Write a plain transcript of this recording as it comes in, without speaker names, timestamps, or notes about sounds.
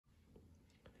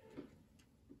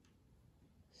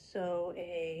So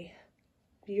a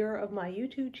viewer of my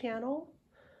YouTube channel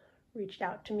reached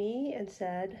out to me and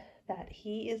said that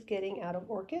he is getting out of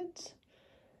orchids,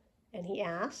 and he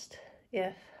asked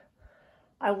if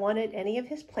I wanted any of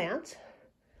his plants,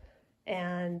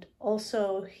 and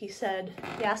also he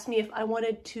asked me if I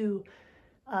wanted to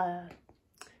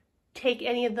take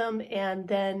any of them and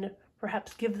then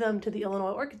perhaps give them to the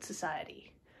Illinois Orchid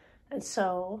Society. And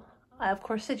so I of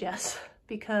course said yes,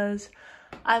 because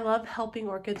I love helping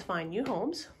orchids find new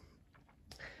homes.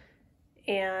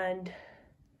 And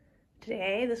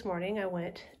this morning, I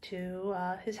went to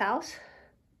his house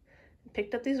and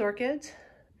picked up these orchids.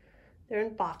 They're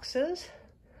in boxes.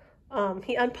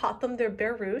 He unpot them, they're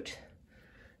bare root.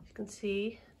 You can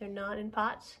see they're not in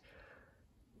pots.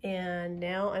 And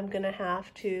now I'm gonna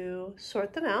have to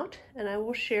sort them out, and I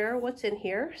will share what's in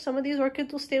here. Some of these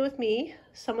orchids will stay with me.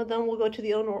 Some of them will go to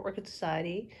the Illinois Orchid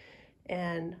Society,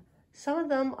 and some of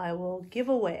them I will give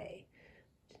away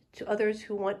to others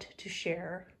who want to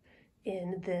share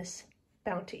in this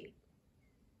bounty.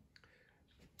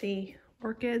 The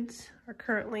orchids are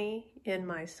currently in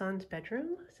my son's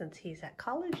bedroom since he's at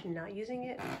college and not using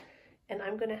it. And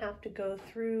I'm gonna have to go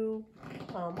through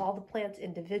all the plants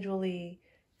individually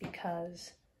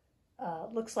because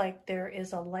looks like there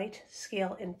is a light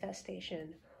scale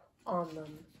infestation on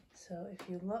them. So if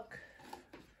you look,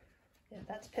 yeah,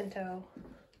 that's Pinto.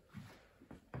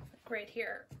 Right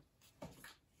here.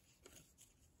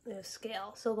 The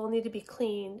scale, so they'll need to be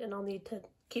cleaned, and I'll need to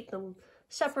keep them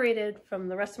separated from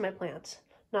the rest of my plants.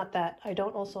 Not that I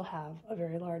don't also have a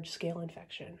very large scale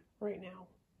infection right now.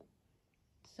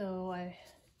 So I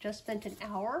just spent an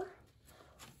hour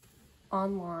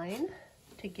online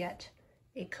to get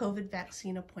a COVID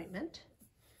vaccine appointment,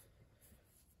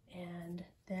 and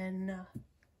then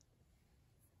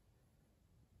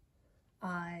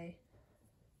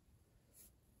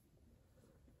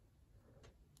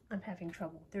I'm having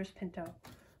trouble. There's Pinto. All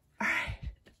right.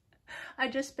 I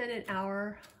just spent an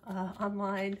hour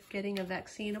online getting a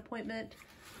vaccine appointment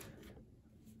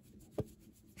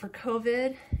for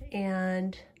COVID,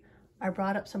 and I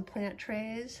brought up some plant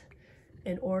trays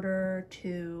in order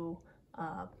to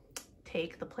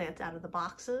take the plants out of the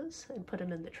boxes and put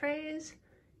them in the trays.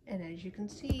 And as you can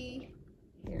see,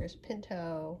 here's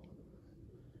Pinto.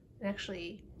 And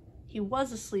actually, he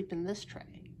was asleep in this tray.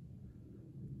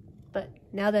 But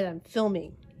now that I'm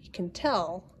filming, you can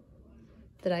tell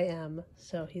that I am,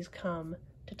 so he's come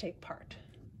to take part.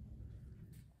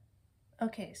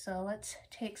 Okay, so let's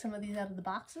take some of these out of the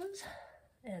boxes,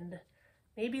 and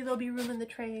maybe there'll be room in the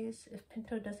trays if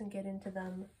Pinto doesn't get into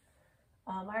them.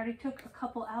 I already took a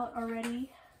couple out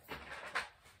already.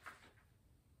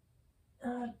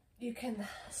 You can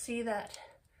see that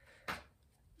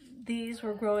these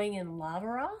were growing in lava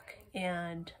rock,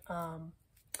 and I'm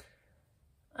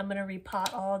gonna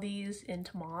repot all these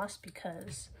into moss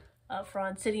because for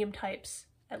Oncidium types,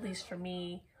 at least for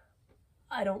me,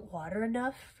 I don't water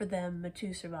enough for them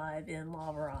to survive in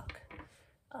lava rock.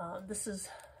 This is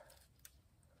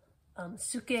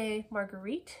Suke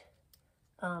Marguerite.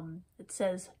 It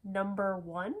says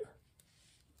 #1.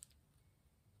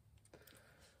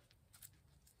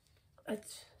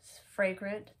 It's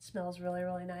fragrant, it smells really,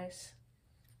 really nice.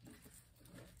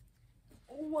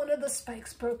 One of the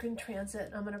spikes broke in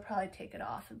transit. I'm gonna probably take it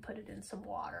off and put it in some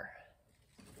water.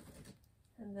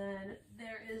 And then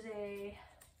there is a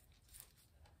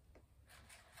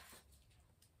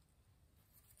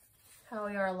How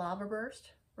We Are Lava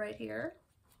Burst right here.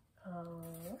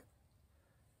 So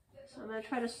I'm gonna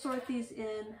try to sort these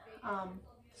in,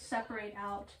 separate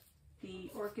out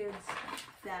the orchids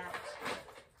that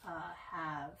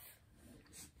have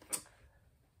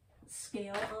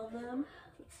scale on them.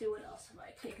 Let's see, what else have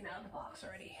I taken out of the box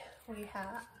already? We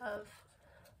have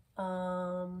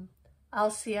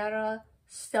Alciara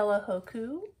Stella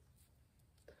Hoku.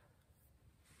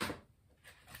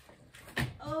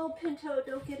 Oh, Pinto,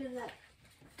 don't get in that.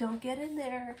 Don't get in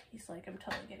there. He's like, I'm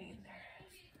totally getting in there.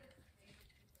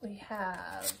 We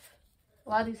have, a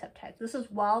lot of these have tags. This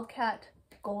is Wildcat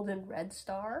Golden Red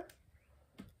Star.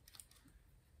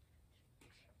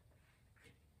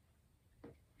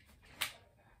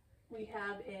 We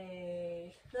have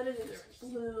none of these are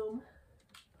in bloom.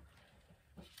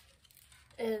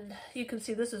 And you can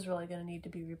see this is really going to need to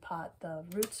be repot. The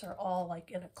roots are all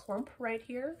like in a clump right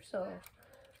here. So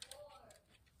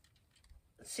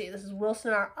let's see, this is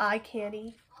Wilson our Eye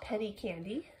Candy, Penny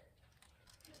Candy.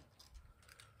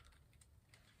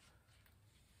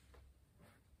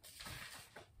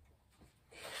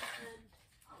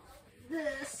 And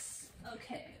this,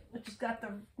 okay, which has got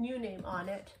the new name on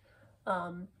it,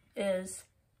 is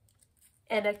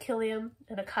Anachilum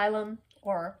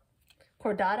or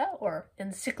cordata, or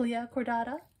Encyclia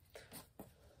cordata.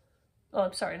 Oh,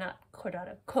 I'm sorry, not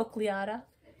cordata, cochleata.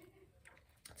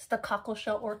 It's the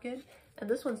cockleshell orchid, and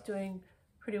this one's doing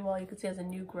pretty well. You can see it has a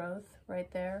new growth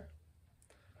right there.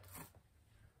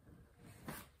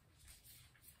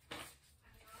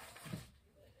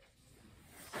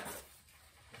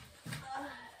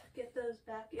 Get those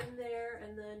back in there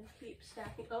and then keep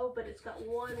stacking. Oh, but it's got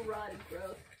one rotted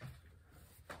growth.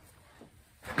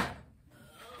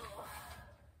 Oh.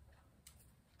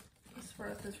 This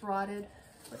growth is rotted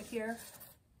right here.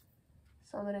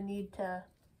 So I'm going to need to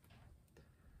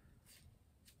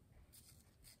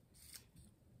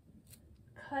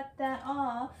cut that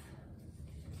off.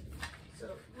 So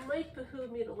it might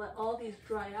behoove me to let all these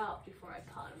dry out before I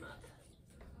pot them up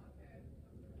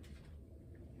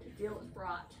to deal with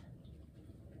rot.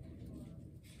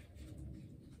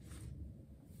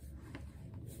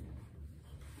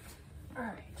 All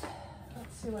right,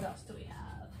 let's see, what else do we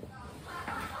have?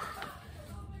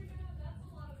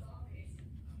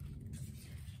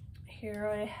 Here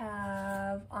I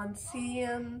have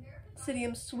Oncidium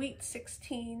Sweet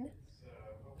 16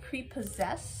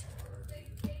 Prepossess.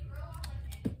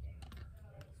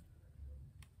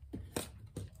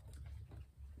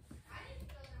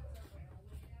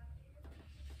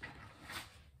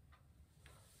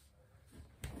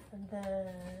 And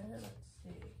then, let's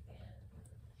see.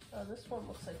 Oh, this one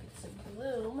looks like it's in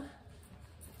bloom.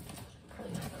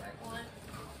 Probably not the right one.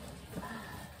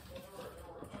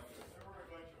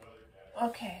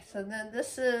 Okay, so then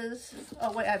this is,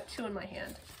 oh wait, I have two in my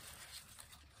hand.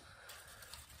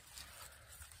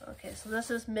 Okay, so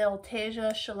this is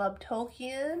Maltasia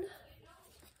Shalubtokian.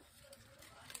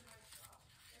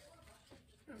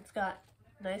 It's got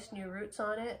nice new roots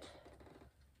on it.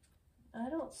 I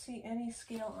don't see any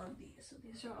scale on these, so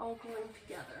these are all going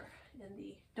together in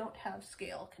the don't have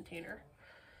scale container.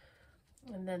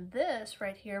 And then this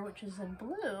right here, which is in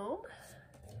bloom,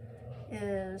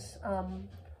 is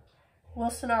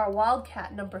Wilsonara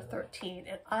Wildcat number 13,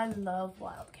 and I love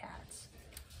wildcats.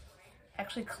 I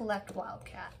actually collect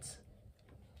wildcats.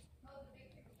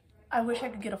 I wish I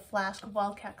could get a flask of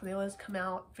wildcat because they always come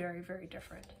out very, very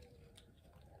different.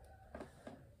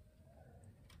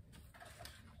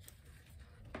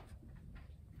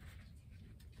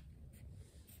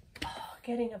 Oh,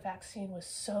 getting a vaccine was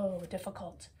so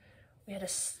difficult. We had to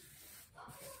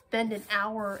spend an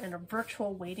hour in a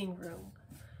virtual waiting room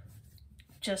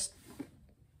just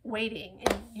waiting,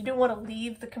 and you didn't want to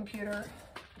leave the computer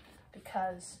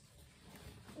because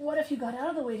what if you got out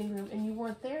of the waiting room and you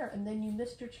weren't there and then you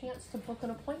missed your chance to book an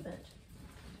appointment?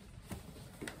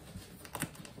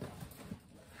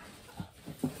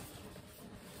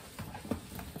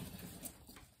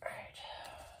 Alright.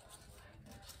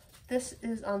 This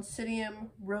is Oncidium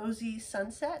Rosy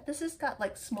Sunset. This has got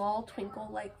like small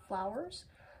twinkle-like flowers.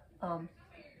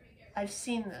 I've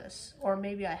seen this, or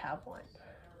maybe I have one.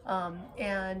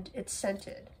 And it's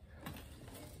scented.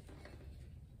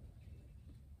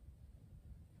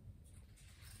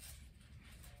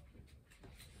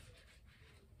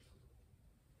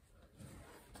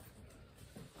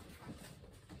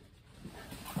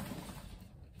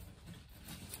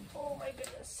 Oh my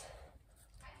goodness.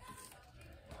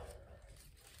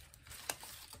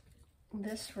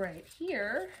 This right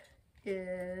here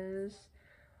is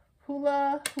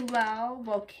Hula Hulao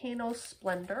Volcano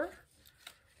Splendor.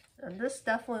 And this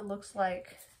definitely looks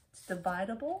like it's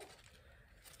dividable.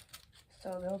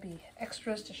 So there'll be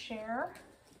extras to share.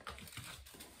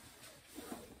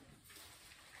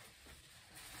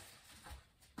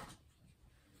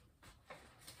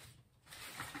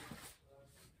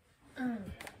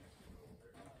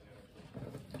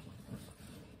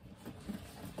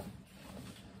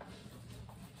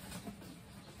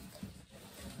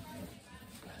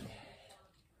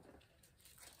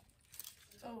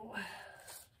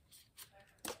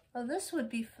 Oh, this would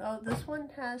be, oh, this one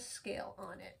has scale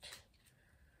on it.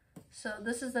 So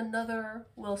this is another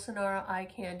Wilsonara Eye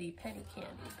Candy Penny Candy,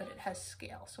 but it has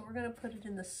scale. So we're going to put it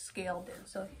in the scale bin.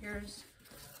 So here's,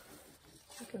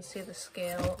 you can see the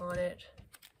scale on it,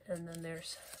 and then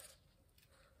there's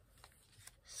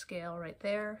scale right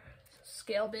there. So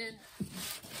scale bin.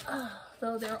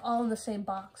 Though they're all in the same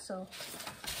box, so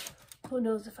who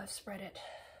knows if I've spread it.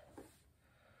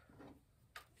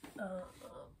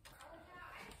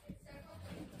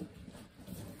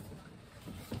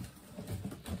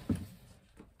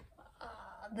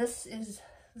 This is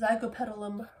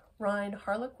Zygopetalum Rhine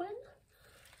Harlequin.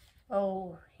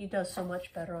 Oh, he does so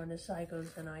much better on his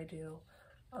zygos than I do.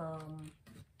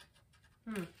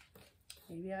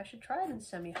 Maybe I should try it in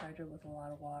semi-hydro with a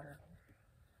lot of water.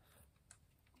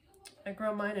 I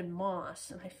grow mine in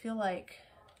moss, and I feel like,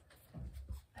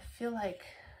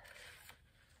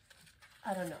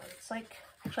 I don't know, it's like,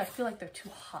 actually I feel like they're too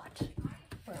hot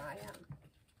where I am.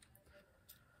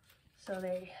 So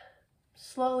they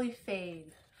slowly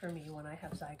fade for me when I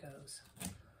have zygos.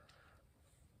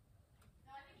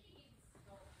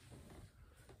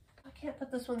 I can't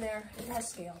put this one there, it has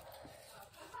scale.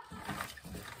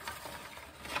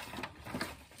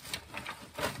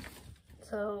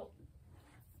 So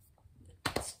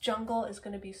this jungle is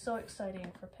going to be so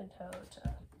exciting for Pinto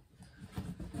to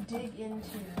dig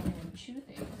into and chew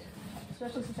things,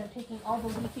 especially since I'm taking all the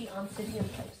leafy oncidium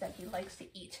types that he likes to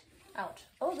eat out.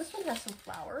 Oh, this one has some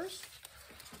flowers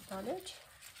on it.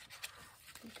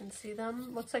 You can see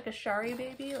them. Looks like a shari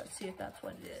baby. Let's see if that's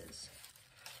what it is.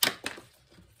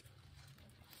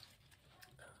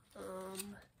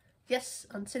 Yes,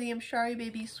 oncidium shari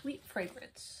baby sweet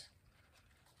fragrance.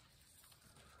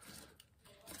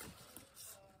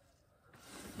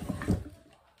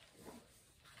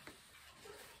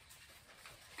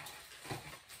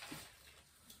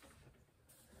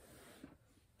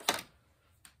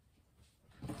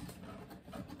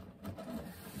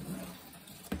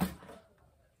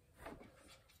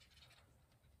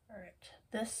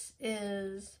 This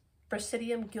is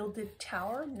Brasidium Gilded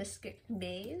Tower, Mystic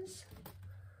Maze.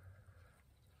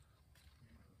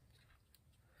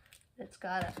 It's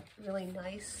got a really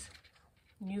nice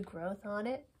new growth on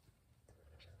it.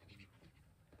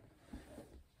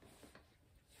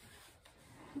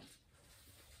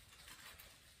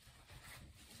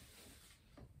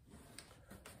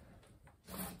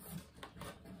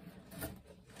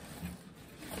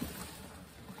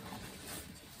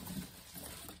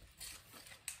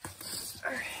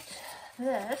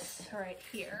 This right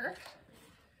here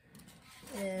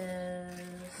is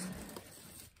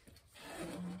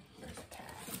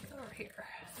over here.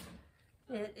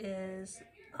 It is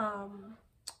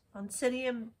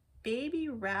Oncidium Baby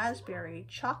Raspberry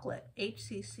Chocolate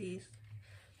HCC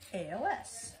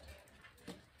AOS,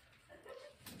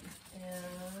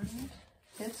 and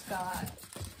it's got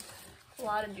a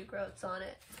lot of new growths on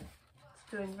it.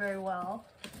 It's doing very well.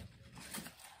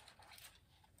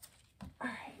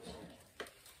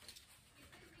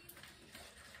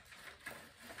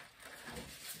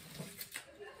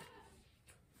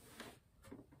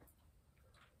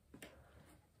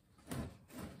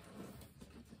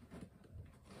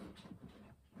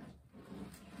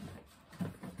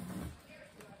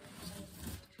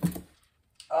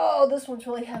 Oh, this one's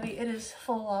really heavy. It is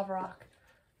full of lava rock.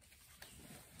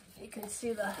 You can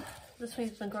see this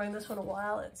one's been growing this one a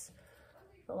while.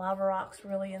 The lava rock's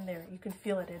really in there. You can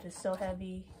feel it. It is so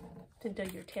heavy. Until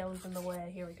your tail is in the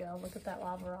way. Here we go. Look at that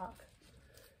lava rock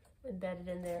embedded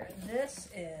in there. This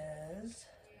is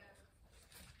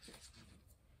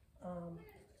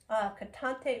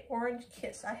Cantante Orange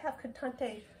Kiss. I have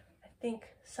Cantante, I think,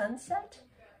 Sunset.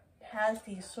 It has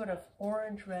these sort of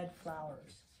orange-red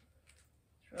flowers.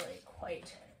 Really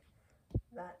quite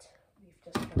that leaf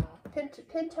just came off.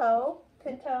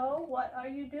 Pinto, what are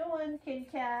you doing, kitty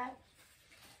cat?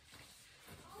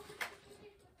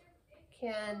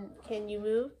 Can you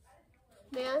move,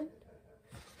 man?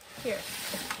 Here.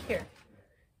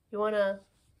 You wanna?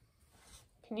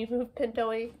 Can you move,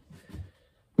 Pinto-y?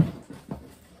 All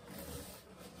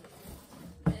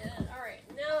right,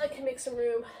 now I can make some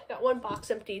room. Got one box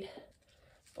emptied.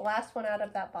 The last one out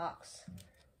of that box.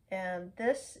 And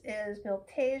this is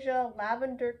Miltasia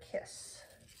Lavender Kiss.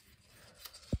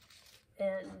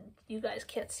 And you guys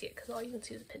can't see it because all you can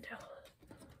see is a Pinto.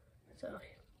 So,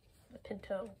 the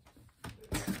Pinto.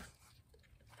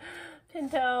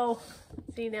 Pinto!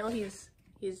 See, now he's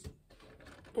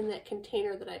in that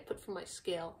container that I put for my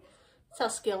scale. That's how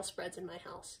scale spreads in my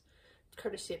house. It's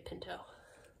courtesy of Pinto.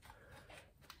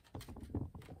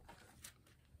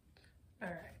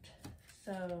 Alright,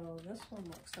 so this one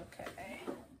looks okay.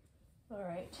 All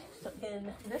right, so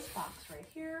in this box right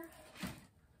here,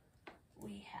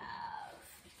 we have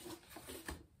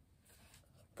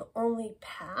the only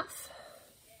path.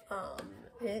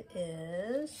 It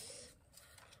is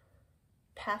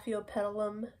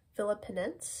Paphiopedilum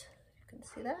filipinense. You can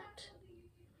see that.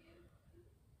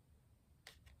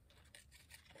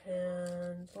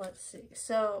 And let's see.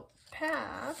 So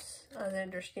paths, as I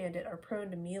understand it, are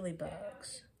prone to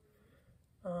mealybugs.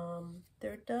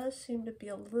 There does seem to be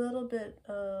a little bit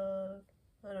of,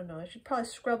 I don't know, I should probably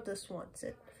scrub this once.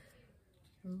 It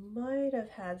might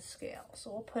have had scale. So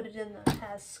we'll put it in the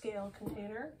has scale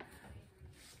container.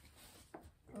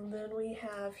 And then we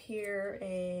have here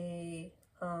a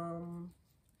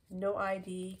no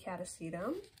ID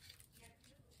catasetum.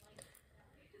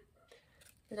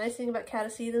 The nice thing about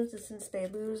catasetums is since they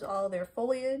lose all their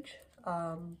foliage,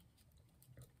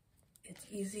 it's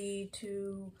easy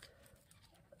to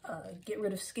get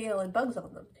rid of scale and bugs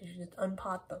on them because you just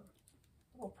unpot them.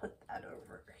 We'll put that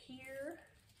over here.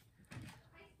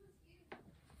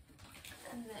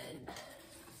 And then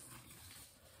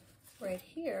right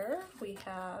here we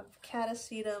have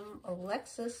Catasetum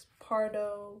Alexis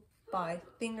Pardo by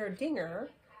Thinger Dinger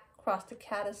across the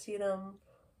Catasetum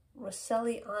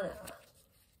Russelliana.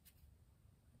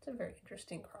 It's a very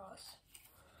interesting cross.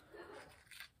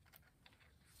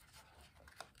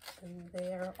 And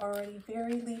they are already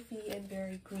very leafy and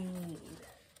very green.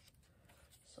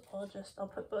 So I'll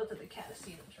put both of the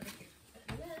catasetums right here.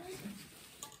 And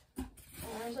then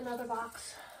there's another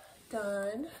box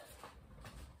done.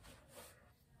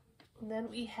 And then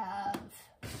we have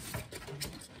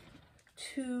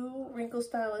two Wrinkle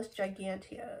Stylus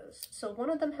Giganteas. So one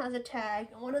of them has a tag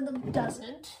and one of them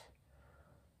doesn't.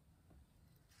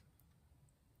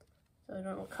 So I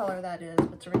don't know what color that is,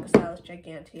 but it's a Wrinkle Stylus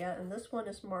Gigantea. And this one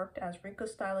is marked as Wrinkle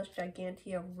Stylus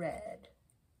Gigantea Red.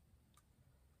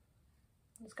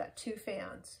 It's got two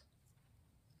fans.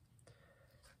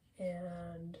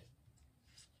 And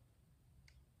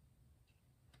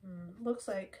looks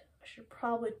like I should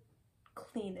probably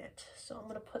clean it. So I'm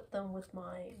going to put them with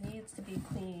my needs to be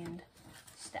cleaned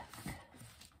stack.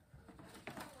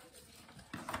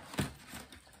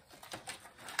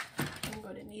 I'm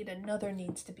going to need another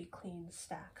needs to be cleaned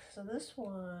stack. So this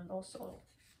one also,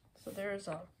 so there's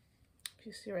a, if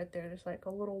you see right there, there's like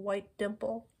a little white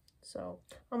dimple. So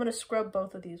I'm going to scrub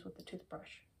both of these with the toothbrush.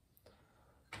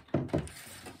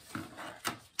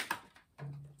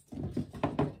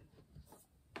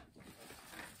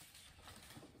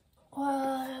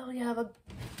 Well, we have a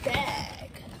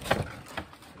bag.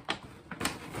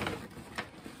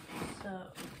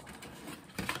 So,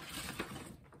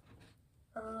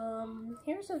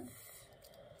 here's a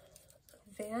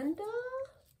Vanda,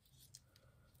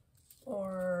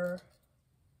 or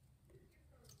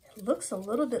it looks a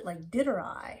little bit like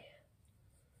Ditteri.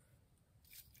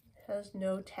 It has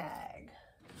no tag.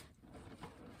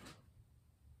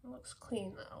 It looks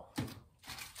clean though.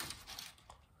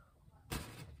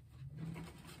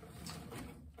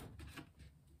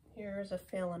 Here's a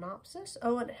Phalaenopsis.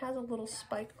 Oh, and it has a little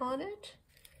spike on it.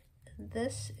 And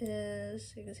this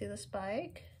is, you can see the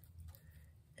spike.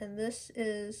 And this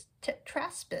is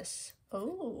Tetraspis.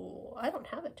 Oh, I don't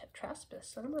have a Tetraspis,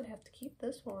 so I'm going to have to keep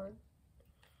this one.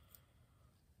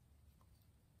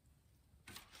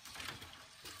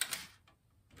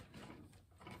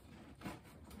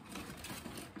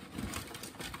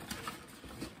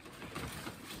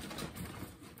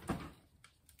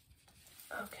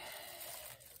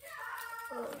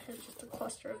 Here's just a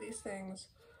cluster of these things.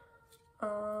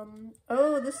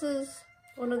 Oh, this is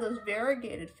one of those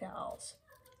variegated phals.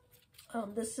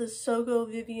 This is Sogo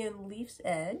Vivian Leaf's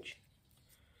Edge.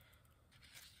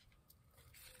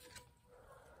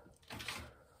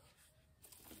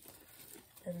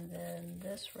 And then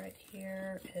this right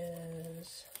here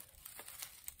is,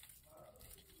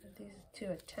 are these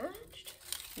two attached?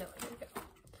 No, here we go.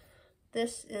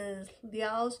 This is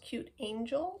Liao's Cute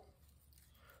Angel,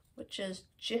 which is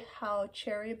Jihao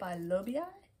Cherry by Lobii.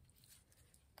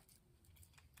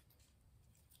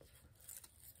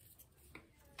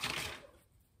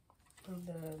 And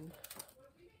then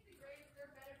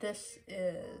this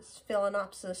is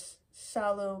Phalaenopsis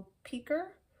Sallow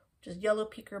Peaker, which is Yellow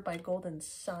Peaker by Golden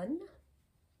Sun.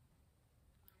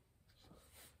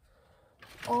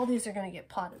 All these are going to get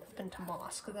potted up into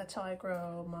moss, because that's how I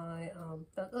grow my, oh,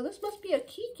 this must be a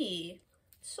Kiki.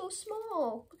 It's so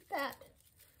small. Look at that.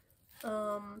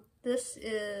 This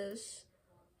is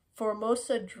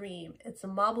Formosa Dream. It's a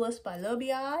Mobilus by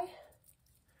Lobii.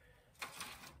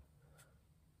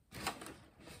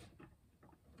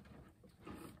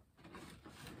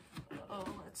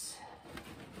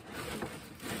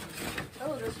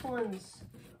 Oh, this one's,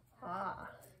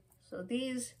 so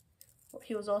these,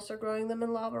 he was also growing them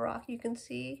in lava rock, you can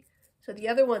see. So the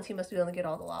other ones, he must be able to get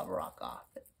all the lava rock off,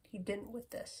 but he didn't with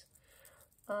this.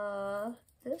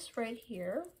 This right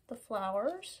here, the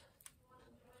flowers,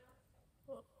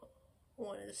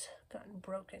 one has gotten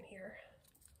broken here,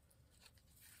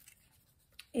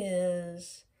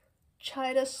 is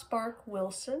Chida Spark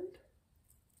Wilson.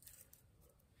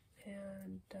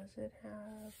 And does it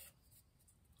have,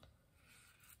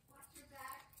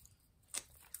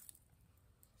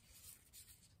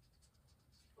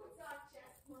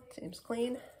 seems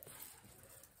clean.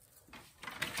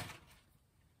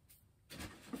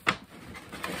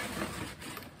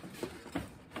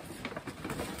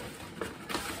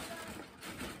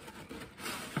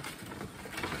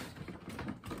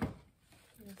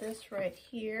 This right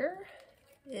here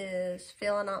is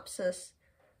Phalaenopsis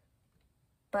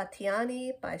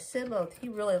Battiani by Sib. He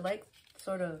really liked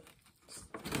sort of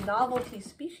novelty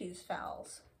species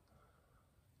phals.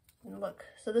 And look,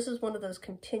 so this is one of those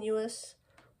continuous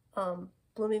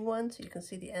blooming ones. So you can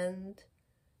see the end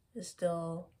is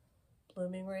still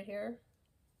blooming right here.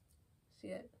 See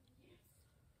it?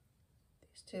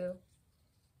 These two.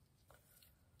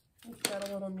 We've got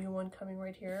a little new one coming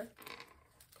right here.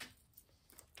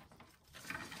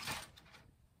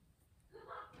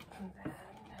 And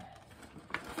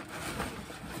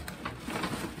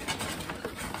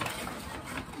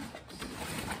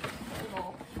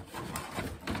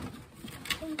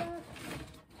then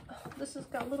this has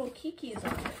got little kikis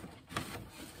on it.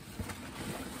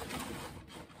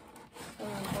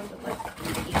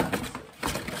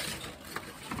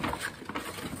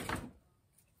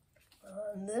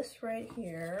 And this right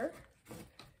here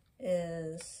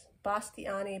is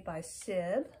Bastiani by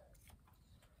Sib.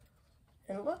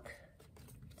 And look,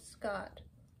 it's got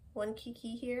one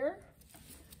kiki here.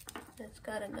 And it's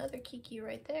got another kiki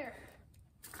right there.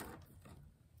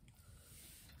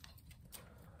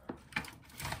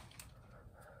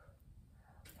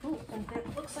 Ooh, and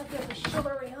it looks like there's a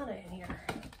Schilleriana in here.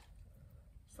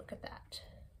 Let's look at that.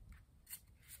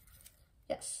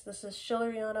 Yes, this is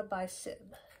Schilleriana by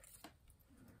Sib.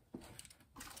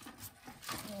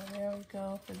 And there we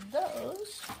go for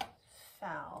those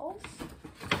phals.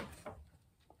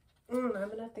 I'm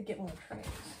gonna have to get more trays.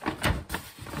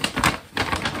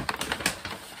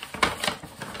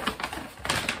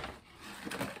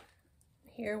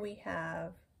 Here we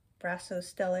have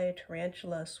Brassostelle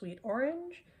Tarantula Sweet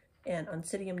Orange and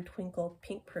Oncidium Twinkle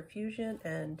Pink Profusion,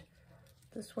 and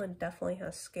this one definitely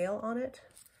has scale on it,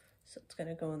 so it's going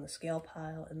to go in the scale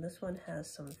pile, and this one has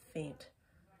some faint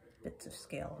bits of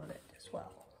scale on it as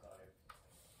well.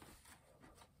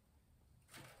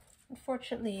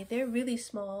 Unfortunately, they're really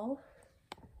small,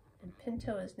 and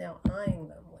Pinto is now eyeing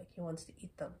them like he wants to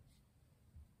eat them.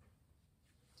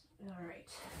 Alright,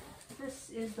 this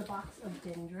is the box of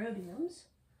Dendrobiums.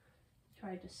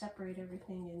 Tried to separate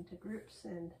everything into groups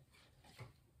and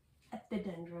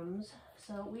epidendrums.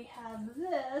 So we have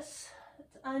this,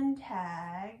 it's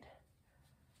untagged.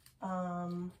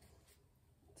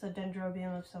 It's a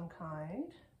dendrobium of some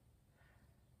kind.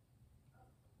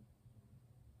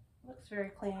 Looks very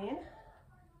clean.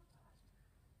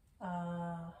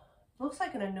 Looks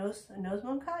like an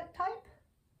anosmum type.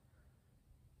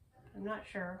 I'm not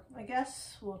sure. I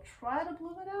guess we'll try to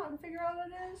bloom it out and figure out what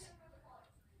it is.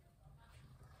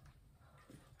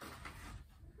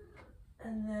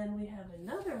 And then we have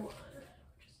another one,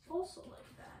 which is also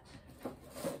like that.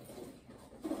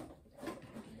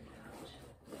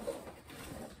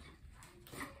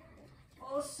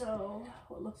 Also,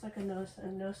 what looks like a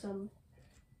nosum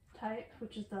type,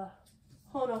 which is the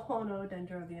Hono Hono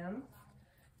dendrobium.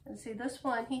 And see, this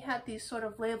one, he had these sort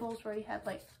of labels where he had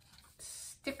like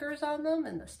stickers on them,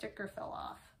 and the sticker fell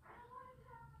off.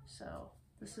 So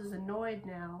this is annoyed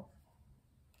now.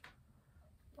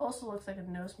 Also looks like a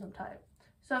anosmum type.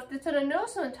 So if it's an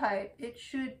anosmum type, it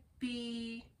should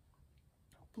be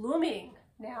blooming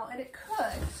now, and it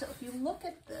could. So if you look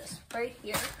at this right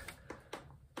here,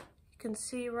 you can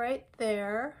see right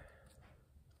there,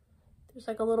 there's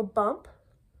like a little bump.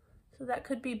 So that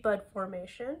could be bud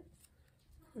formation.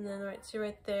 And then see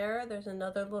right there, there's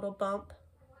another little bump.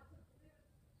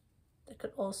 That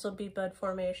could also be bud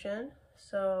formation.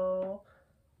 So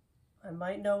I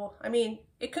might know, I mean,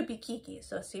 it could be kikis.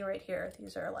 So see right here,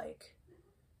 these are like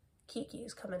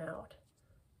kikis coming out.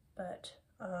 But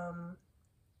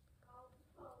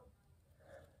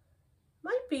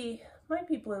might be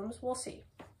blooms, we'll see.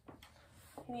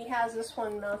 And he has this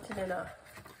one mounted in a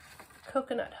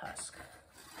coconut husk.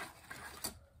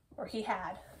 Or he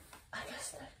had. I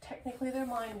guess technically they're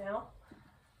mine now.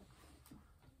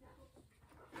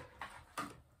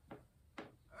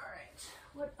 Alright,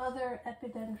 what other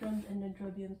epidendrums and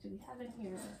dendrobiums do we have in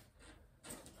here?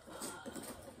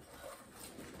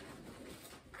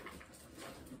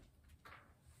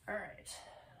 Alright,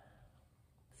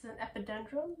 this is an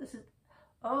epidendrum. This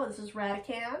is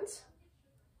radicans.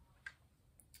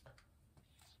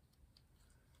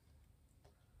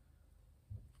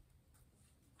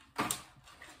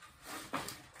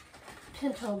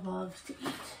 Pinto loves to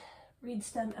eat reed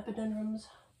stem epidendrums.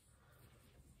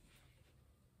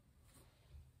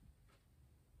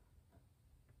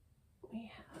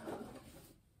 We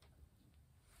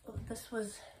have, this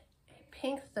was a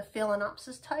pink, the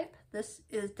Phalaenopsis type. This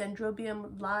is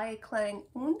Dendrobium Lai Klang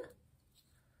Un.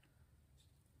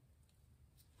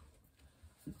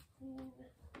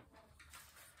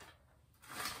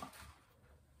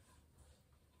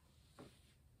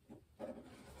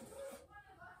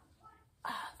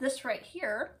 This right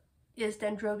here is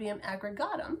Dendrobium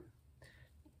aggregatum.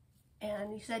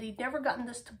 And he said he'd never gotten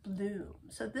this to bloom.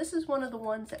 So this is one of the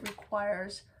ones that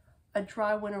requires a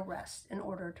dry winter rest in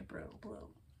order to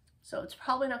bloom. So it's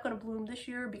probably not going to bloom this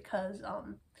year because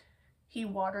he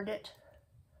watered it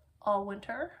all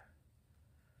winter.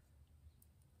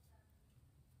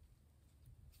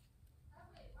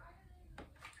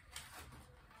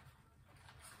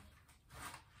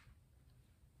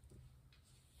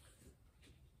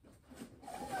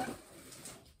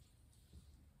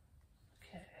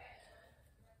 Okay.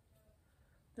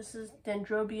 This is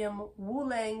Dendrobium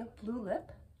Wulang Blue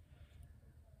Lip.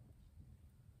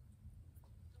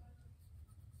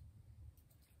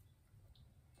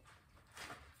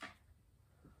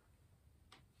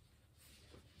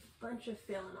 Bunch of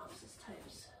Phalaenopsis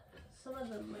types. Some of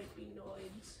them might be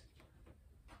noids.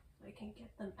 I can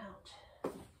get them out.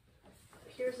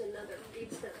 Here's another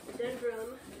reed stem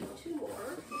dendron. Two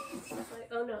more.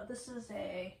 Oh no, this is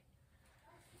a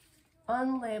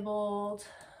unlabeled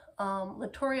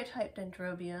Latoria type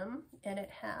dendrobium, and it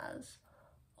has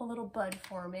a little bud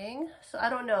forming. So I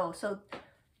don't know. So,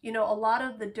 you know, a lot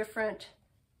of the different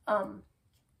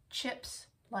chips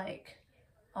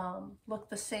look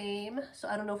the same, so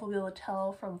I don't know if we'll be able to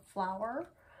tell from flower,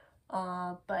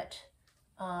 but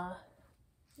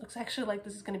looks actually like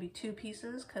this is going to be two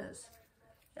pieces because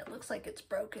it looks like it's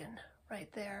broken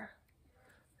right there.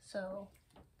 So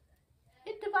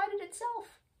it divided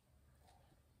itself.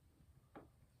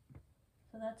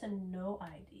 So that's a no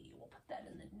ID. We'll put that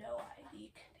in the no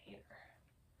ID container.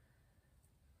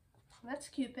 That's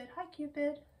Cupid. Hi,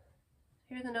 Cupid.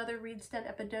 Here's another reed stem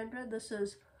epidendra. This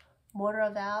is Mora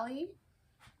Valley.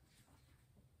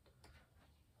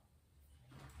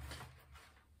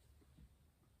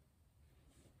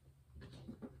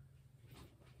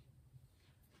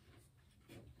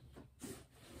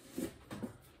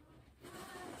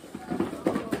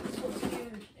 Oh, this one's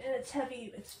huge and it's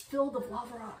heavy. It's filled with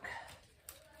lava rock.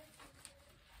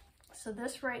 So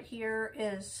this right here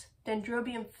is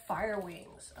Dendrobium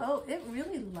firewings. Oh, it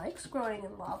really likes growing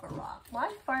in lava rock.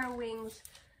 My firewings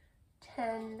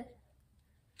tend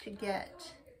to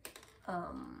get, I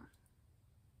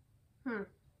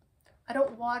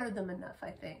don't water them enough, I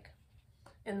think,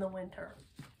 in the winter.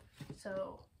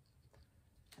 So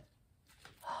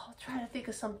I'll try to think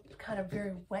of some kind of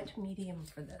very wet medium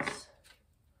for this.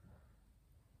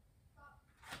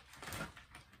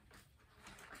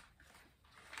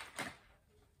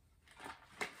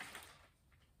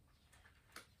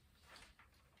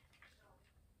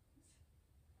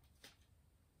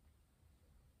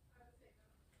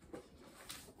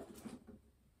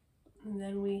 And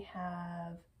then we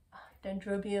have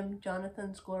Dendrobium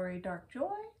Jonathan's Glory Dark Joy.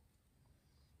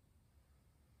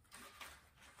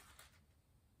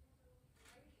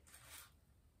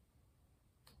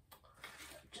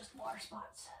 Just water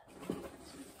spots.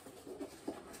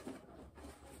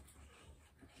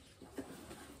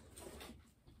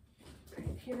 Right,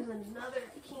 here's another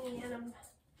Kingianum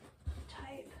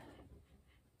type.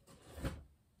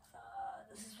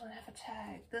 This is one I have a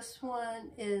tag. This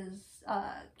one is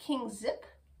King Zip.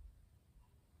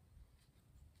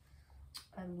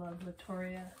 I love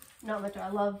Latoria. Not Latoria, I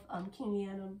love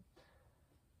Kingianum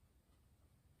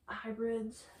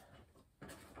hybrids.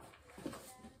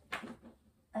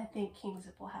 I think King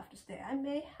Zip will have to stay. I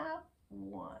may have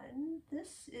one.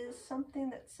 This is something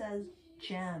that says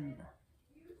gem.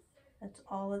 That's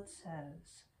all it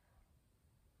says.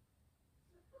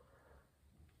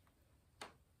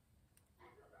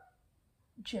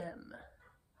 Gem.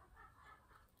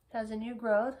 It has a new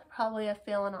growth, probably a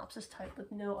Phalaenopsis type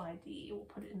with no ID. We'll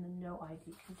put it in the no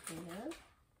ID container.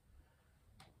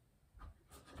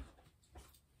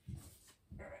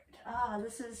 Alright,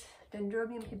 this is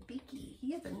Dendrobium hibiki.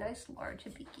 He is a nice large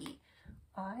hibiki.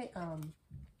 I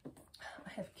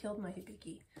have killed my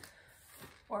hibiki.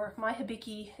 Or my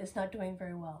hibiki is not doing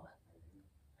very well.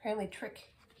 Apparently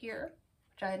trick here,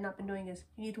 which I had not been doing, is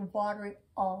you need to water it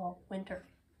all winter.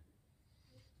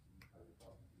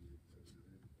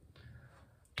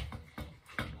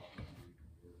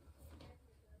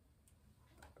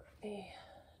 Let me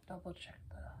double check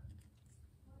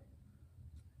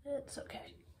it's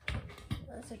okay.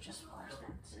 Those are just flower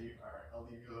spots. I'll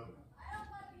leave you alone.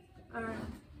 Alright.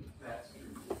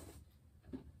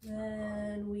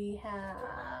 Then we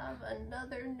have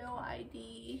another no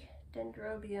ID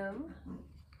Dendrobium.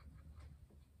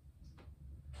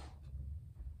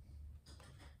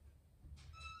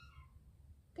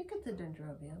 I think it's a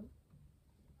Dendrobium.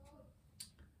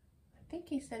 I think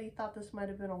he said he thought this might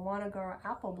have been a Wanagara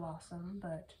apple blossom,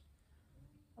 but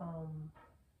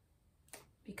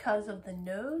because of the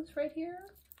nodes right here,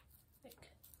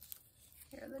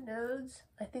 Here are the nodes.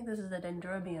 I think this is a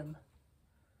dendrobium.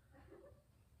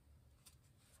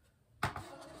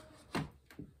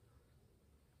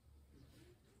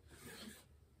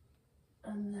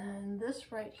 And then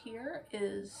this right here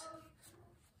is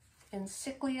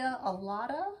Encyclia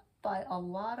alata by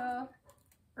alata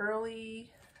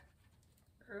early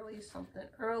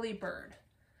bird.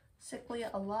 Encyclia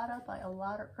alata by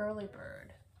alata early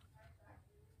bird.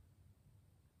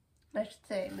 I should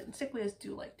say, Encyclias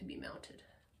do like to be mounted.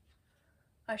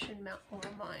 I should mount more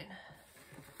of mine.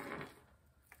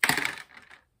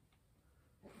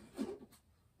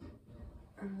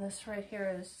 And this right here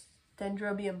is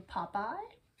Dendrobium papae.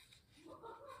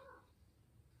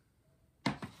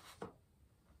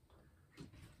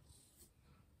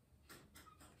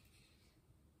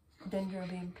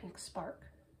 Dendrobium pink spark.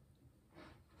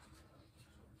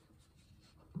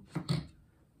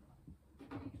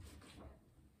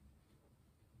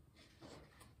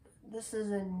 This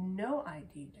is a no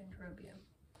ID dendrobium.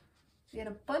 So he had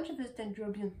a bunch of his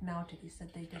dendrobiums mounted. He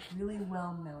said they did really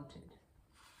well mounted.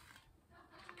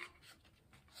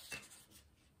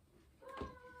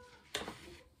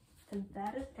 And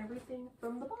that is everything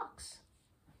from the box.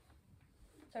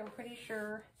 So I'm pretty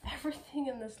sure everything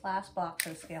in this last box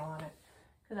has scale on it,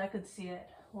 because I could see it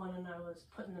when I was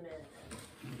putting them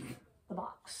in the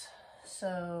box.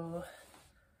 So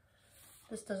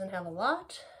this doesn't have a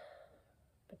lot,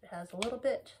 but it has a little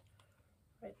bit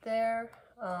right there.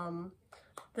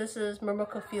 This is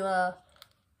Myrmecophila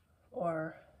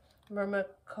or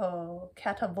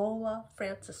Myrmecocatavola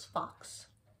Francis Fox.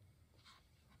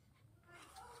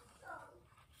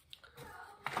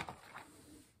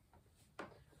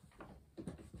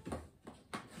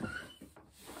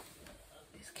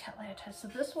 These Cattleyas. So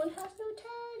this one has no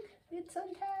tag. It's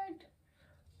untagged.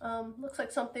 Looks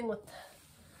like something with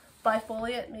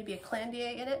bifoliate, maybe a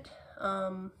clandier in it.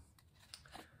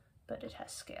 But it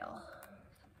has scale.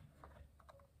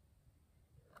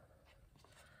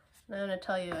 And I'm gonna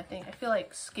tell you, I feel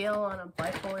like scale on a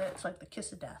bifoliate, it's like the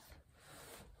kiss of death.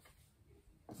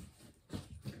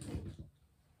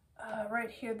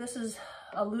 Right here, this is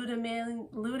a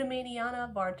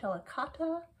Ludimaniana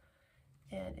vartelicata,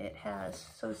 and it has,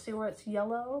 so see where it's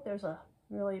yellow? There's a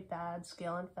really bad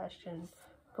scale infestation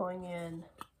going on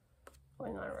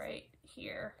right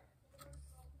here.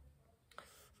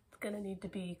 It's gonna need to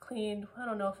be cleaned. I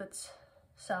don't know if it's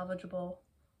salvageable.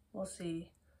 We'll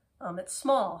see. It's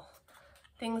small.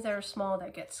 Things that are small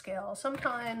that get scale.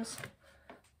 Sometimes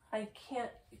I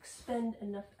can't expend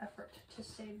enough effort to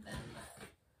save them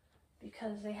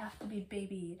because they have to be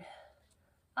babied.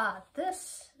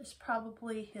 This is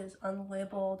probably his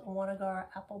unlabeled Wanagar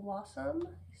apple blossom.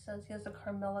 He says he has a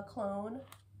Carmela clone.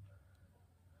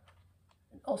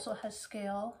 It also has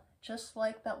scale, just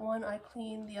like that one I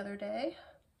cleaned the other day.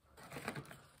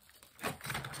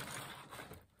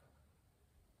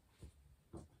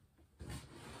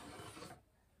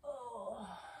 Oh,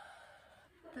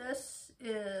 this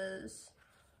is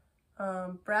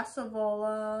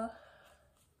Brassivola.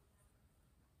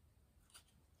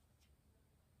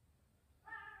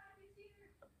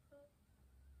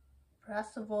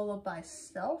 Brassivola by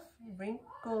self,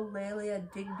 Rhincolalia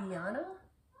digbiana.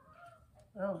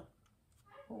 Oh,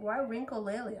 why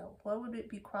Rhincolalia? Why would it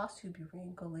be crossed to be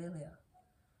Rhincolalia?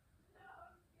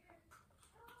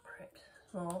 Right.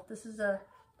 Well, this is a,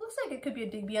 looks like it could be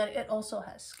a digbiana. It also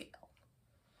has scale.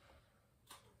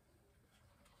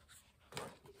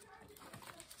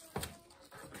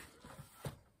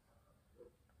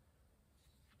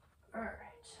 All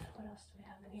right. What else do we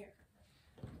have in here?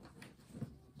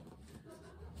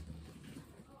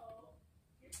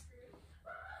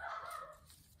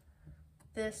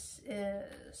 This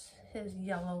is his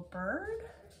yellow bird.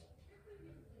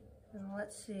 And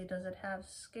let's see, does it have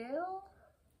scale?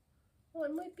 Oh,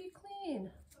 it might be clean.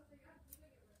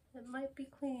 It might be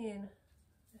clean.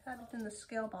 I had it in the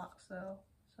scale box though,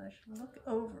 so I should look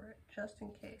over it just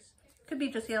in case. It could be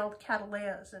just yellow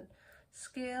Cattleyas, and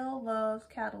scale loves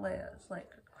Cattleyas, like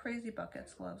Crazy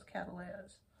Buckets loves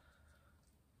Cattleyas.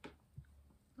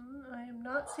 I am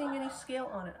not seeing any scale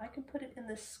on it. I can put it in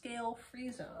the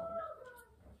scale-free zone.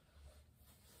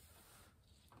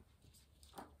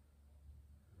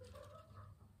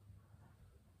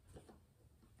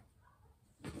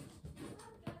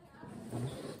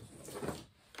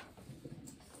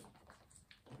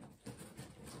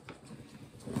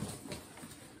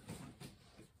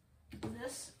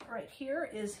 This right here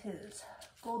is his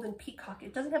golden peacock.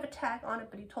 It doesn't have a tag on it,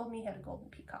 but he told me he had a golden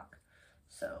peacock.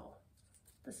 So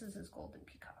this is his golden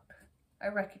peacock. I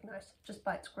recognize it just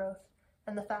by its growth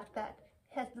and the fact that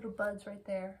it has little buds right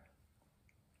there.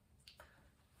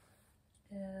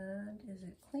 And is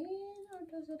it clean or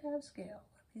does it have scale?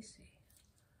 Let me see.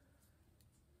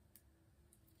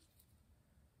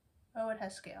 Oh, it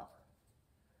has scale.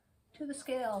 To the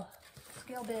scale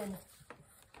bin.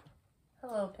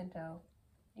 Hello, Pinto.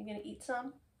 You gonna eat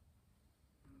some?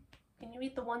 Can you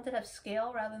eat the ones that have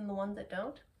scale rather than the ones that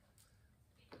don't?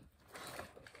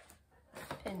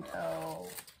 Pinto.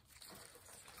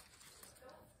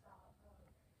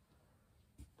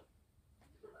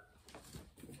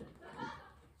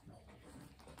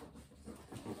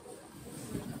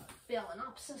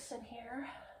 Phalaenopsis in here.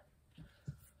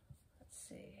 Let's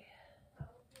see.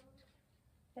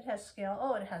 It has scale.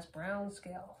 Oh, it has brown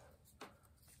scale.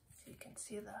 So you can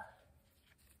see the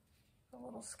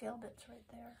little scale bits right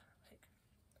there.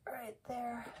 Like right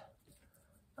there.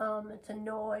 It's a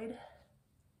noid,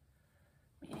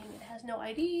 meaning it has no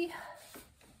ID.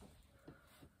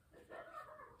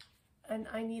 And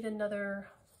I need another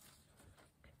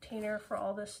container for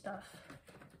all this stuff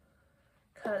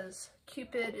because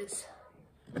Cupid is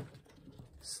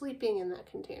sleeping in that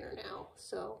container now,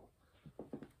 so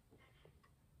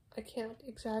I can't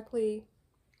exactly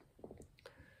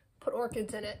put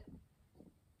orchids in it.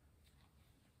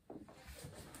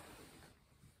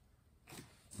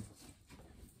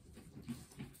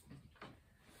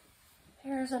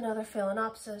 Here's another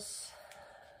Phalaenopsis.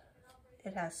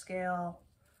 It has scale.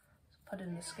 Let's put it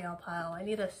in the scale pile. I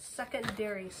need a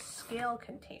secondary scale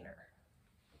container.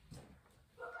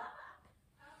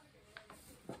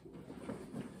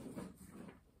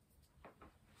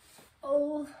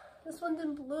 Oh, this one's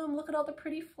in bloom. Look at all the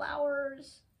pretty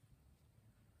flowers.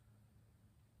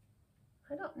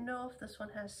 I don't know if this one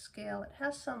has scale. It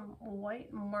has some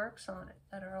white marks on it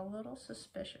that are a little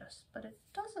suspicious, but it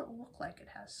doesn't look like it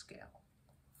has scale.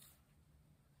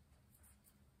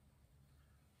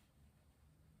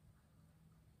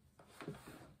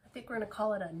 I think we're going to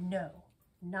call it a no,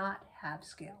 not have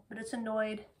scale, but it's a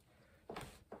noid.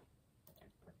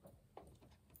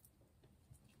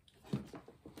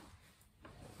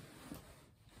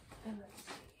 And let's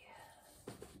see.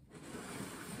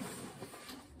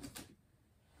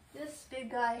 This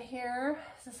big guy here,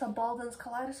 is this a Baldwin's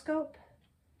kaleidoscope?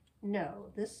 No,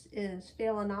 this is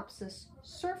Phalaenopsis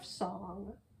Surf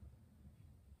Song,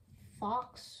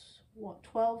 Fox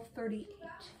 1238.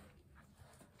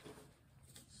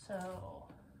 So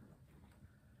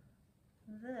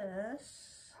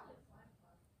this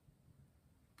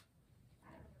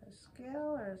is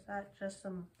scale, or is that just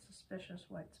some suspicious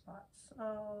white spots?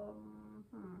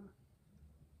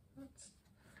 That's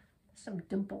some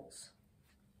dimples.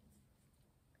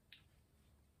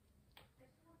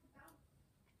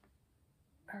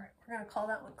 All right, we're gonna call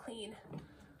that one clean.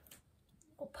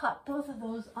 We'll pop both of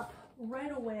those up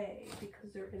right away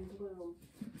because they're in bloom.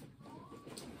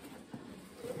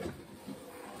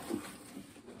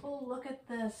 Oh, look at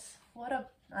this. What a,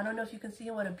 I don't know if you can see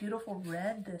what a beautiful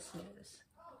red this is.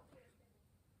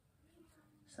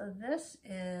 So this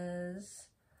is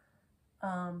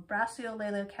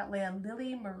Bracciolella Cattleya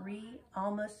Lily Marie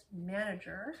Almus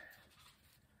Manager.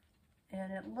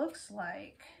 And it looks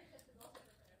like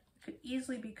it could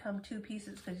easily become two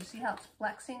pieces because you see how it's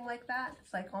flexing like that?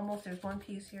 It's like almost there's one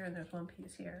piece here and there's one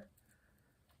piece here.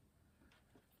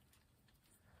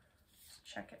 Let's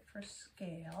check it for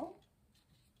scale.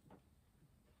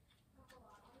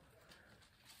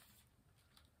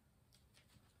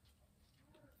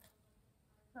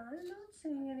 I'm not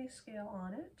seeing any scale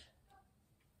on it.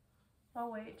 Oh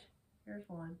wait, here's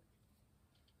one.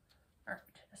 All right,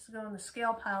 this will go in the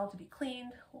scale pile to be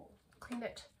cleaned. We'll clean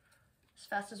it as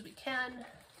fast as we can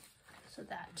so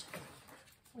that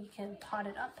we can pot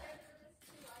it up.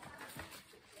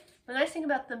 The nice thing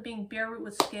about them being bare root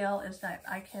with scale is that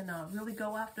I can really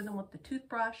go after them with the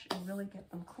toothbrush and really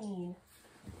get them clean.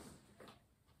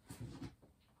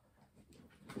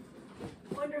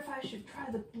 I wonder if I should try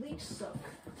the bleach soak.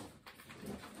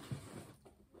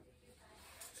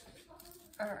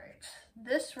 All right,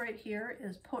 this right here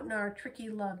is Potenar Tricky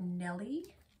Love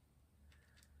Nelly.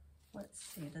 Let's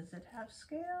see, does it have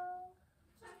scale?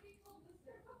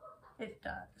 It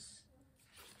does.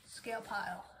 Scale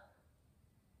pile.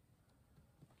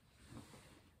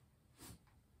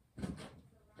 All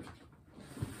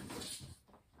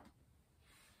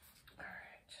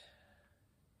right.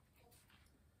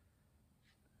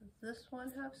 Does this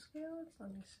one have scales?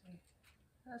 Let me see.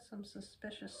 It has some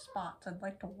suspicious spots. I'd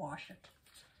like to wash it.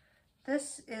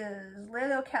 This is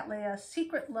Cattleya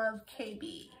Secret Love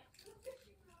KB.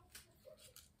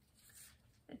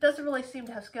 It doesn't really seem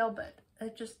to have scale, but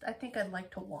I think I'd like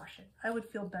to wash it. I would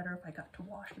feel better if I got to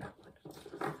wash that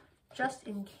one, just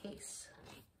in case.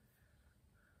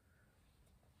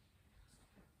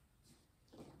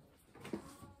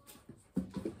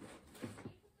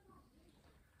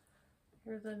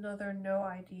 Here's another no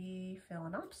ID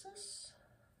Phalaenopsis.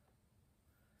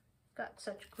 Got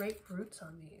such great roots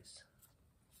on these.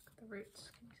 Look at the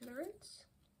roots. Can you see the roots?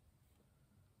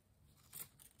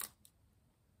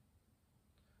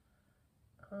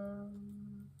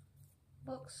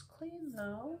 Looks clean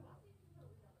though.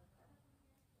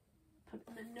 Put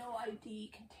in the no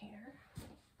ID container.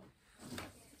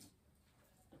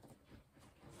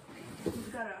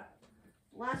 We've got a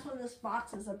last one in this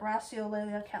box is a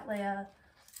Brachyolea Cattleya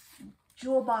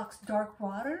Jewel Box Dark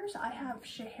Waters. I have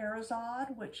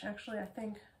Scheherazade, which actually I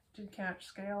think did catch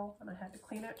scale and I had to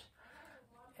clean it.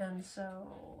 And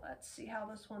so let's see how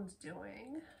this one's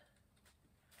doing.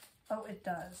 Oh, it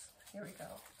does. Here we go.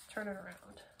 Let's turn it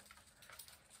around.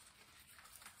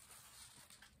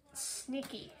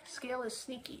 Sneaky. Scale is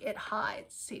sneaky. It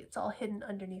hides. See, it's all hidden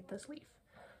underneath this leaf.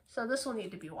 So this will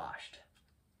need to be washed.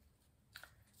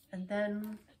 And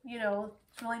then, you know,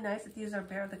 it's really nice that these are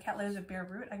bare, the Cattleyas are bare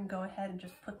root. I can go ahead and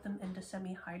just put them into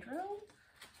semi-hydro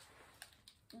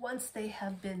once they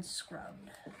have been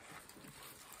scrubbed.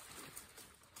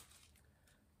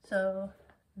 So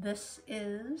this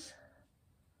is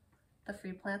the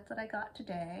free plant that I got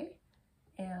today,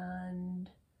 and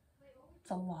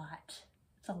it's a lot.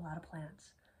 It's a lot of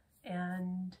plants.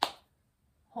 And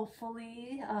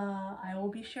hopefully I will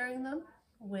be sharing them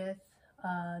with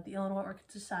the Illinois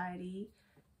Orchid Society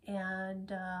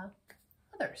and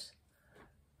others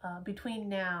between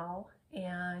now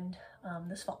and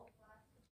this fall.